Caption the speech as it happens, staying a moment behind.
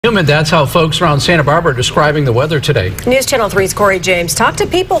humid. That's how folks around Santa Barbara are describing the weather today. News Channel 3's Corey James talked to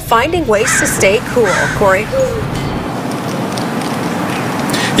people finding ways to stay cool. Corey?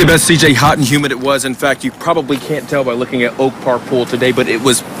 Yeah, Beth, CJ, hot and humid it was. In fact, you probably can't tell by looking at Oak Park Pool today, but it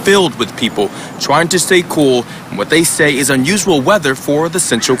was filled with people trying to stay cool in what they say is unusual weather for the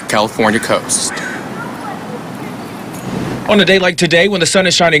Central California coast. On a day like today when the sun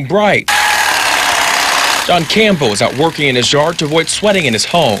is shining bright, John Campbell is out working in his yard to avoid sweating in his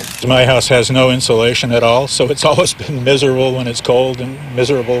home. My house has no insulation at all, so it's always been miserable when it's cold and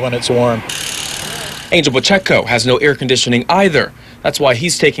miserable when it's warm. Angel Pacheco has no air conditioning either. That's why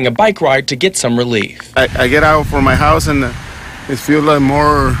he's taking a bike ride to get some relief. I get out from my house and it feels like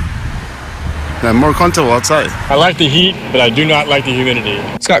more comfortable outside. I like the heat, but I do not like the humidity.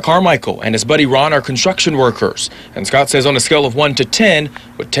 Scott Carmichael and his buddy Ron are construction workers. And Scott says on a scale of 1 to 10,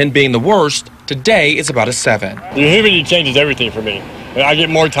 with 10 being the worst, today is about a 7. The humidity changes everything for me. I get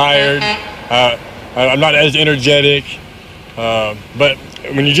more tired. I'm not as energetic. But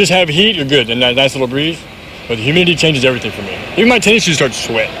when you just have heat, you're good. And that nice little breeze. But the humidity changes everything for me. Even my tennis shoes start to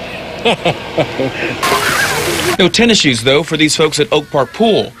sweat. No tennis shoes, though, for these folks at Oak Park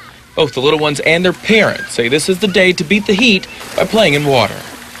Pool. Both the little ones and their parents say this is the day to beat the heat by playing in water.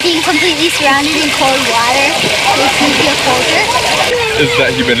 Being completely surrounded in cold water makes me feel colder. Is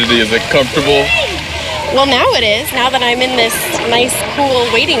that humidity, is it comfortable? Well, now it is, now that I'm in this nice,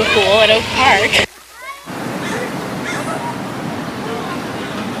 cool wading pool at Oak Park.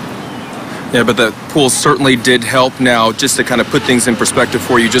 Yeah, but the pool certainly did help. Now, just to kind of put things in perspective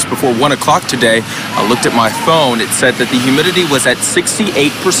for you, just before 1 o'clock today, I looked at my phone. It said that the humidity was at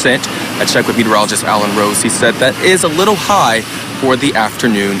 68%. I checked with meteorologist Alan Rose. He said that is a little high for the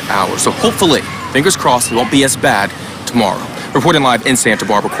afternoon hours. So hopefully, fingers crossed, it won't be as bad tomorrow. Reporting live in Santa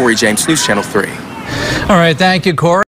Barbara, Corey James, News Channel 3. All right, thank you, Corey.